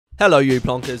Hello you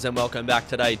plonkers, and welcome back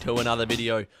today to another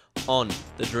video on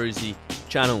the Drewzy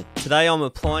channel. Today I'm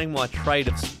applying my trade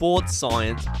of sports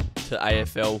science to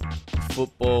AFL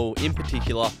football, in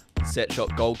particular set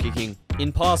shot goal kicking.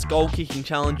 In past goal kicking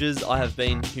challenges I have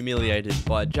been humiliated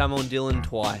by Jamon Dillon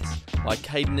twice, by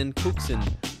Caden and Cookson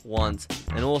once,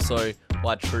 and also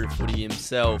by True Footy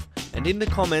himself. And in the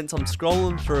comments I'm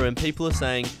scrolling through and people are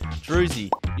saying,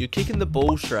 Drewzy, you're kicking the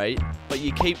ball straight, but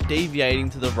you keep deviating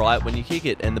to the right when you kick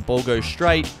it, and the ball goes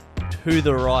straight to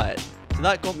the right. So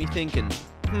that got me thinking,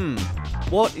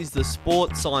 what is the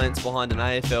sports science behind an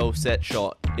AFL set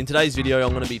shot? In today's video,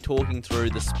 I'm going to be talking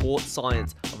through the sports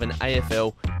science of an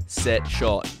AFL set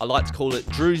shot. I like to call it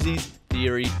Drewzy's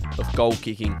theory of goal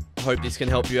kicking. I hope this can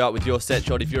help you out with your set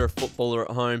shot if you're a footballer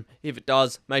at home. If it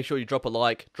does, make sure you drop a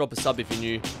like, drop a sub if you're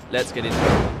new. Let's get into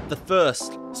it. The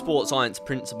first sports science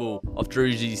principle of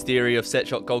Drewzy's theory of set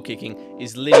shot goal kicking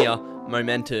is linear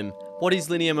momentum. What is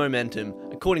linear momentum?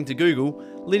 According to Google,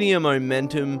 linear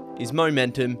momentum is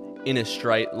momentum in a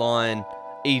straight line.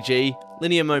 E.g.,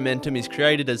 linear momentum is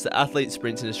created as the athlete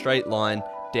sprints in a straight line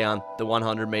down the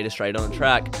 100 meter straight on the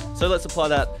track. So let's apply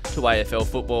that to AFL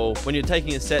football. When you're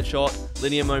taking a set shot,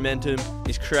 linear momentum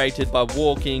is created by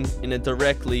walking in a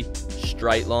directly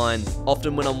straight line.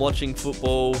 Often when I'm watching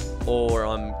football or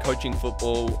I'm coaching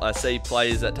football, I see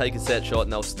players that take a set shot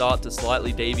and they'll start to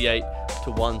slightly deviate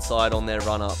to one side on their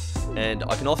run up. And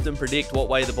I can often predict what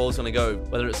way the ball's going to go,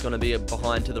 whether it's going to be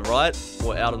behind to the right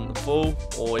or out on the full,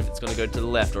 or if it's going to go to the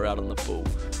left or out on the full.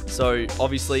 So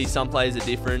obviously some players are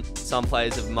different. Some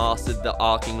players have mastered the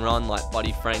arcing run like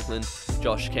Buddy Franklin,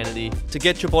 Josh Kennedy. To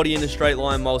get your body in a straight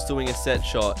line whilst doing a set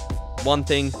shot, one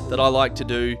thing that I like to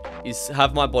do is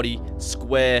have my body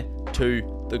square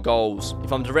to the goals.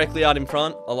 If I'm directly out in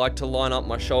front, I like to line up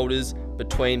my shoulders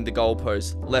between the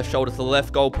goalposts. Left shoulder to the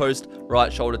left goalpost,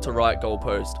 right shoulder to right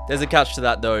goalpost. There's a catch to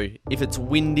that though. If it's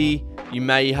windy, you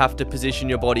may have to position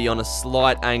your body on a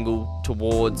slight angle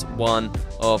towards one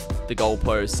of the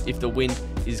goalposts. If the wind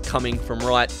is coming from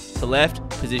right to left,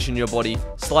 position your body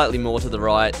slightly more to the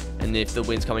right, and if the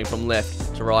wind's coming from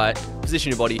left to right, position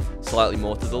your body slightly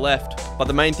more to the left. But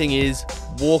the main thing is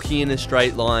walking in a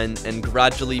straight line and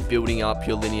gradually building up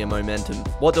your linear momentum.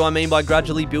 What do I mean by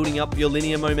gradually building up your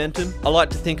linear momentum? I like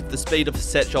to think of the speed of a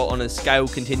set shot on a scale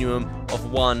continuum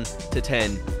of 1 to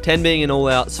 10. 10 being an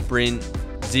all-out sprint,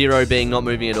 0 being not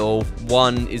moving at all,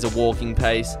 1 is a walking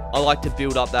pace. I like to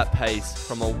build up that pace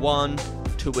from a 1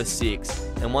 to a 6.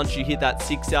 And once you hit that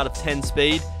 6 out of 10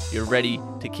 speed, you're ready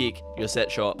to kick your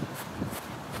set shot.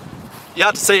 You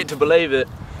have to see it to believe it.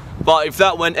 But if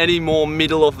that went any more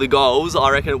middle of the goals, I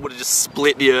reckon it would have just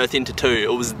split the earth into two.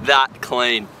 It was that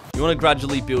clean. You want to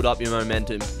gradually build up your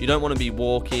momentum. You don't want to be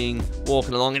walking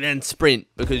along and then sprint,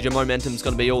 because your momentum's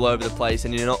going to be all over the place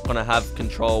and you're not going to have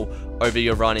control over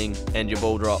your running and your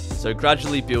ball drop. So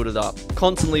gradually build it up.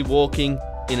 Constantly walking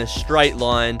in a straight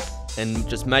line and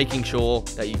just making sure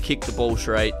that you kick the ball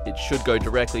straight. It should go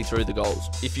directly through the goals.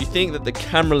 If you think that the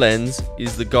camera lens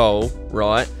is the goal,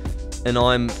 right, and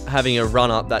I'm having a run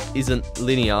up that isn't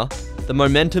linear, the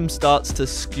momentum starts to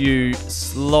skew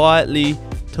slightly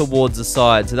towards the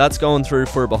side. So that's going through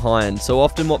for a behind. So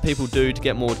often what people do to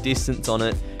get more distance on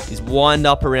it is wind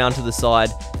up around to the side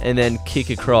and then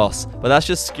kick across. But that's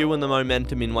just skewing the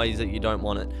momentum in ways that you don't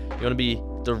want it. You want to be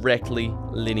directly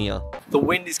linear. The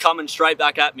wind is coming straight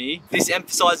back at me. This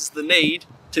emphasizes the need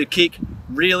to kick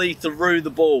really through the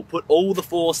ball. Put all the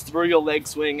force through your leg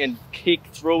swing and kick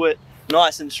through it.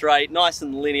 Nice and straight, nice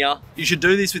and linear. You should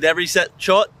do this with every set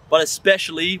shot, but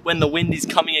especially when the wind is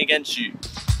coming against you.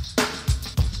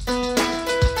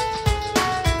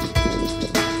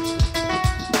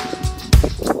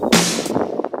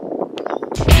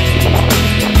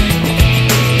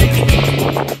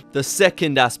 The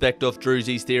second aspect of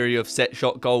Drewzy's theory of set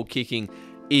shot goal kicking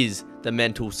is the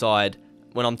mental side.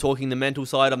 When I'm talking the mental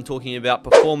side, I'm talking about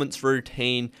performance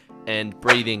routine and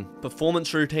breathing.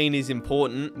 Performance routine is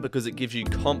important because it gives you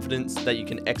confidence that you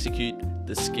can execute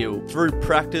the skill. Through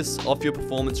practice of your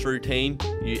performance routine,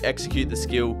 you execute the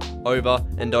skill over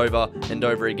and over and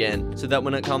over again, so that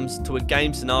when it comes to a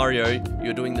game scenario,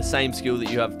 you're doing the same skill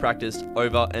that you have practiced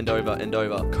over and over and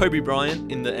over. Kobe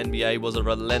Bryant in the NBA was a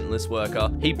relentless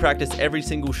worker. He practiced every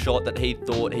single shot that he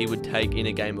thought he would take in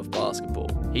a game of basketball.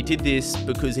 He did this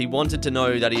because he wanted to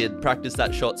know that he had practiced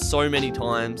that shot so many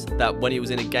times that when he was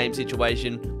in a game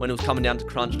situation, when it was coming down to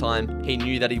crunch time, he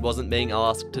knew that he wasn't being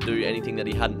asked to do anything that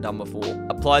he hadn't done before.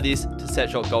 Apply this to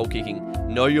set shot goal kicking.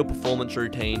 Know your performance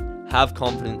routine, have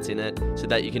confidence in it, so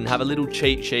that you can have a little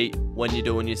cheat sheet when you're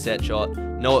doing your set shot,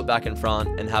 know it back and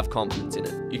front, and have confidence in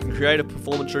it. You can create a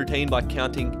performance routine by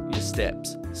counting your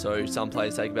steps. So some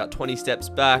players take about 20 steps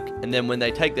back, and then when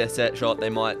they take their set shot, they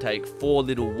might take 4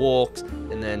 little walks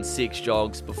and then 6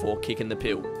 jogs before kicking the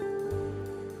pill.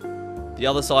 The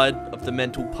other side of the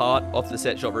mental part of the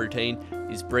set shot routine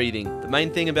is breathing. The main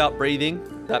thing about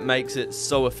breathing that makes it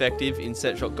so effective in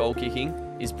set shot goal kicking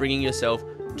is bringing yourself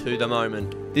to the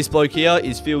moment. This bloke here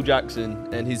is Phil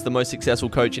Jackson, and he's the most successful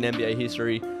coach in NBA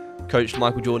history. Coached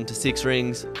Michael Jordan to 6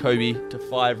 rings, Kobe to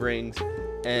 5 rings,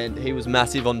 and he was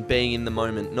massive on being in the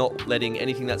moment, not letting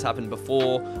anything that's happened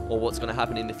before or what's going to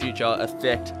happen in the future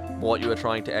affect what you are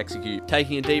trying to execute.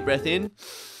 Taking a deep breath in,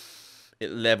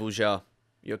 it levels you.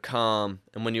 You're calm,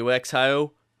 and when you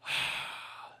exhale,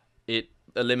 it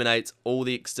eliminates all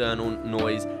the external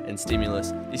noise and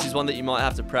stimulus. This is one that you might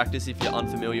have to practice if you're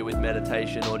unfamiliar with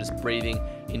meditation or just breathing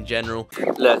in general.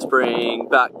 Let's bring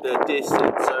back the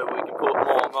distance so we can put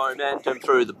more momentum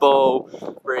through the ball.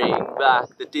 Bring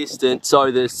back the distance so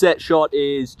the set shot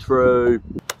is true.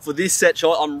 For this set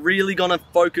shot, I'm really gonna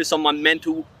focus on my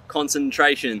mental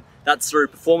concentration. That's through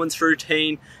performance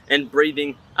routine and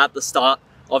breathing at the start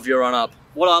of your run up.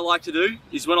 What I like to do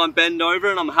is when I'm bent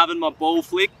over and I'm having my ball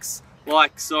flicks,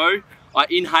 like so, I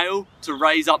inhale to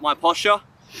raise up my posture,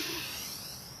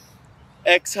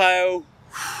 exhale,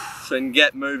 and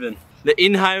get moving. The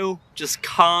inhale just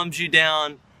calms you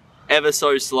down ever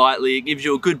so slightly. It gives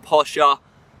you a good posture,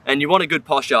 and you want a good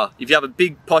posture. If you have a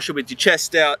big posture with your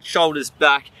chest out, shoulders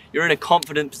back, you're in a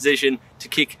confident position to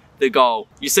kick the goal.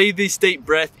 You see this deep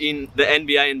breath in the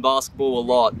NBA and basketball a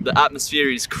lot. The atmosphere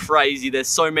is crazy. There's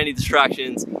so many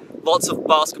distractions. Lots of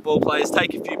basketball players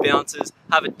take a few bounces,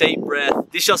 have a deep breath.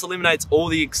 This just eliminates all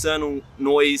the external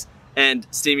noise and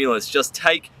stimulus. Just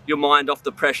take your mind off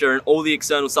the pressure and all the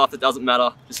external stuff that doesn't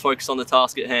matter. Just focus on the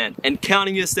task at hand. And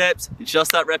counting your steps, it's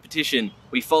just that repetition.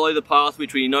 We follow the path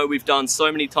which we know we've done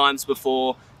so many times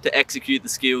before to execute the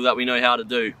skill that we know how to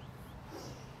do.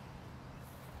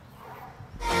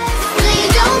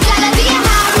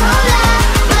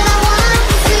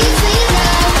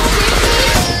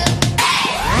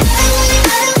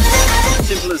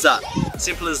 Simple as that.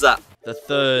 Simple as that. The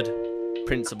third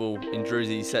principle in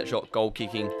Drewzy's set shot goal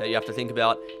kicking that you have to think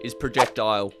about is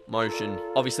projectile motion.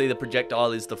 Obviously the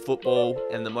projectile is the football,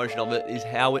 and the motion of it is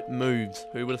how it moves.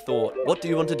 Who would have thought? What do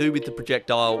you want to do with the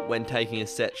projectile when taking a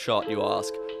set shot, you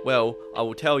ask? Well, I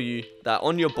will tell you that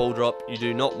on your ball drop, you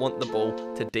do not want the ball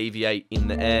to deviate in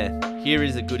the air. Here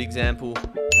is a good example,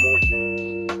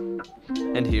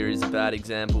 and here is a bad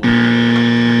example.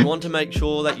 You want to make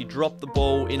sure that you drop the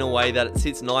ball in a way that it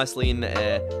sits nicely in the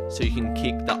air so you can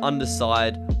kick the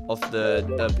underside of the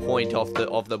point of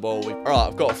the ball. Alright,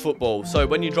 I've got a football. So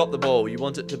when you drop the ball, you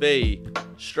want it to be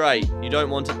straight. You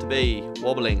don't want it to be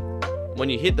wobbling. When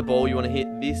you hit the ball, you want to hit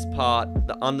this part,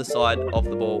 the underside of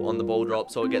the ball on the ball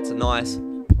drop, so it gets a nice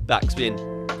backspin.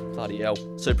 Bloody hell.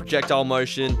 So projectile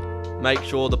motion, make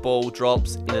sure the ball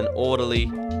drops in an orderly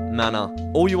manner.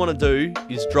 All you want to do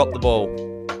is drop the ball.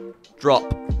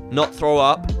 Drop. Not throw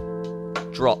up.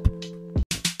 Drop.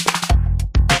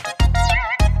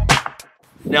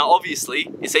 Now obviously,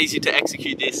 it's easy to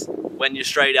execute this when you're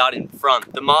straight out in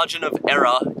front. The margin of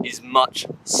error is much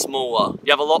smaller.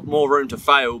 You have a lot more room to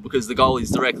fail because the goal is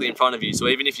directly in front of you. So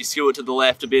even if you skew it to the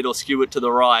left a bit or skew it to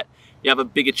the right, you have a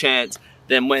bigger chance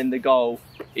than when the goal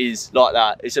is like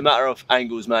that. It's a matter of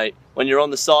angles, mate. When you're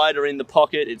on the side or in the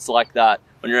pocket, it's like that.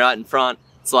 When you're out in front,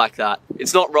 it's like that.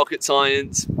 It's not rocket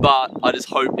science, but I just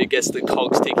hope it gets the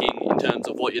cogs ticking in terms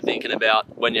of what you're thinking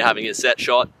about when you're having a set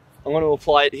shot. I'm going to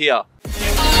apply it here.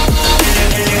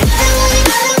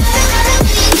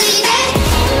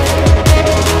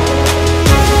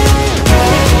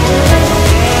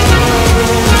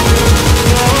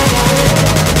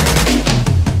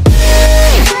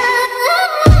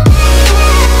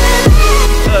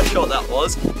 First shot that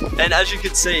was, and as you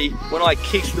can see, when I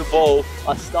kicked the ball,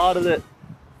 I started it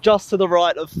just to the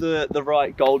right of the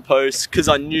right goalpost because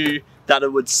I knew that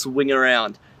it would swing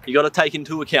around. You got to take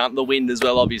into account the wind as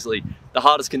well, obviously. The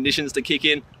hardest conditions to kick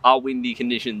in are windy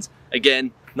conditions.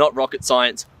 Again, not rocket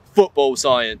science, football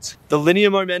science. The linear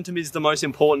momentum is the most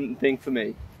important thing for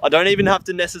me. I don't even have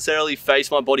to necessarily face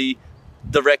my body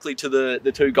directly to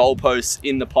the two goalposts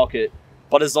in the pocket.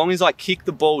 But as long as I kick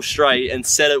the ball straight and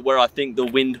set it where I think the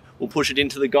wind will push it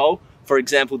into the goal, for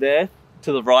example there,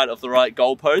 to the right of the right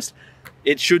goalpost,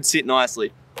 it should sit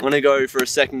nicely. I'm gonna go for a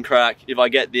second crack. If I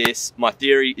get this, my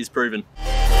theory is proven.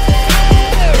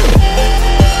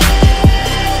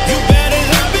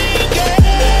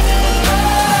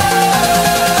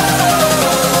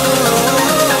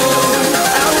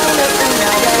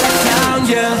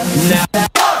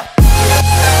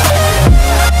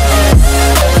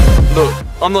 Look,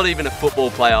 I'm not even a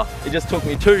football player. It just took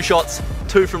me 2 shots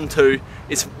 2 from 2.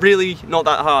 It's really not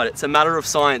that hard. It's a matter of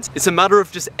science. It's a matter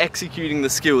of just executing the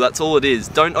skill. That's all it is.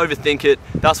 Don't overthink it.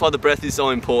 That's why the breath is so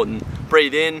important.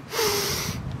 Breathe in,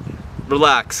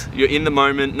 relax. You're in the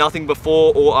moment. Nothing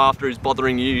before or after is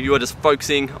bothering you. You are just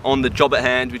focusing on the job at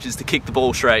hand, which is to kick the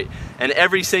ball straight. And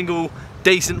every single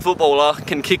decent footballer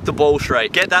can kick the ball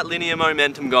straight. Get that linear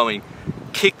momentum going.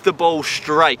 Kick the ball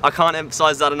straight. I can't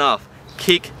emphasize that enough.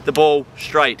 Kick the ball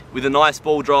straight with a nice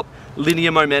ball drop,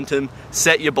 linear momentum,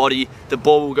 set your body, the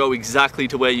ball will go exactly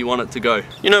to where you want it to go.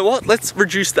 You know what? Let's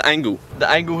reduce the angle. The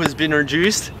angle has been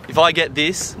reduced. If I get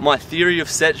this, my theory of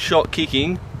set shot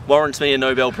kicking warrants me a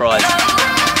Nobel Prize.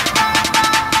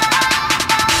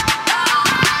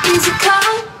 Easy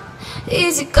come,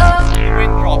 easy go.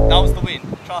 Wind drop, that was the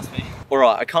wind, trust me.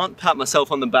 Alright, I can't pat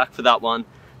myself on the back for that one,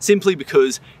 simply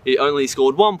because it only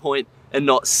scored 1 point and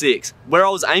not 6. Where I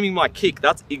was aiming my kick,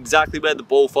 that's exactly where the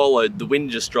ball followed. The wind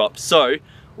just dropped. So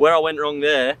where I went wrong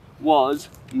there was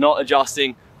not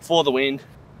adjusting for the wind.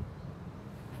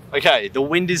 Okay, the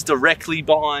wind is directly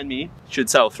behind me. Should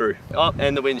sail through. Oh,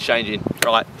 and the wind's changing.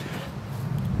 Right.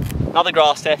 Another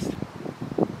grass test.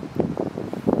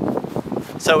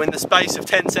 So in the space of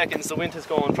 10 seconds, the wind has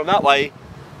gone from that way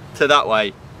to that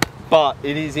way. But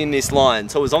it is in this line,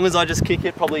 so as long as I just kick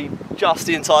it probably just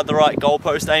inside the right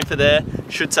goalpost, aim for there,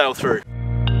 should sail through.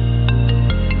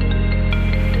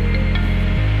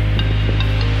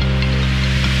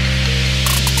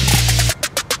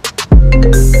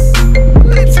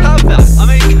 Let's have that. I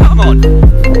mean, come on.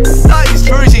 That is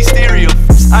Drewzy's theory of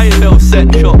AFL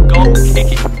set shot goal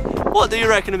kicking. What do you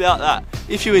reckon about that?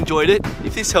 If you enjoyed it,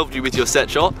 if this helped you with your set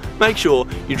shot, make sure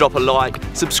you drop a like,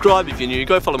 subscribe if you're new,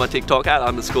 go follow my TikTok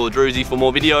 @_Drewzy for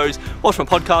more videos, watch my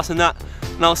podcast and that,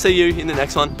 and I'll see you in the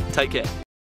next one. Take care.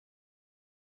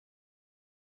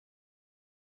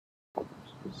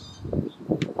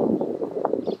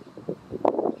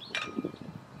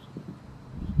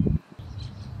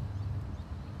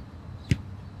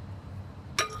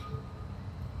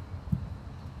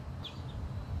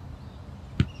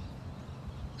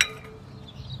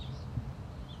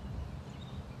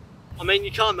 I mean,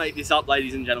 you can't make this up,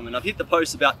 ladies and gentlemen. I've hit the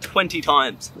post about 20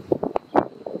 times.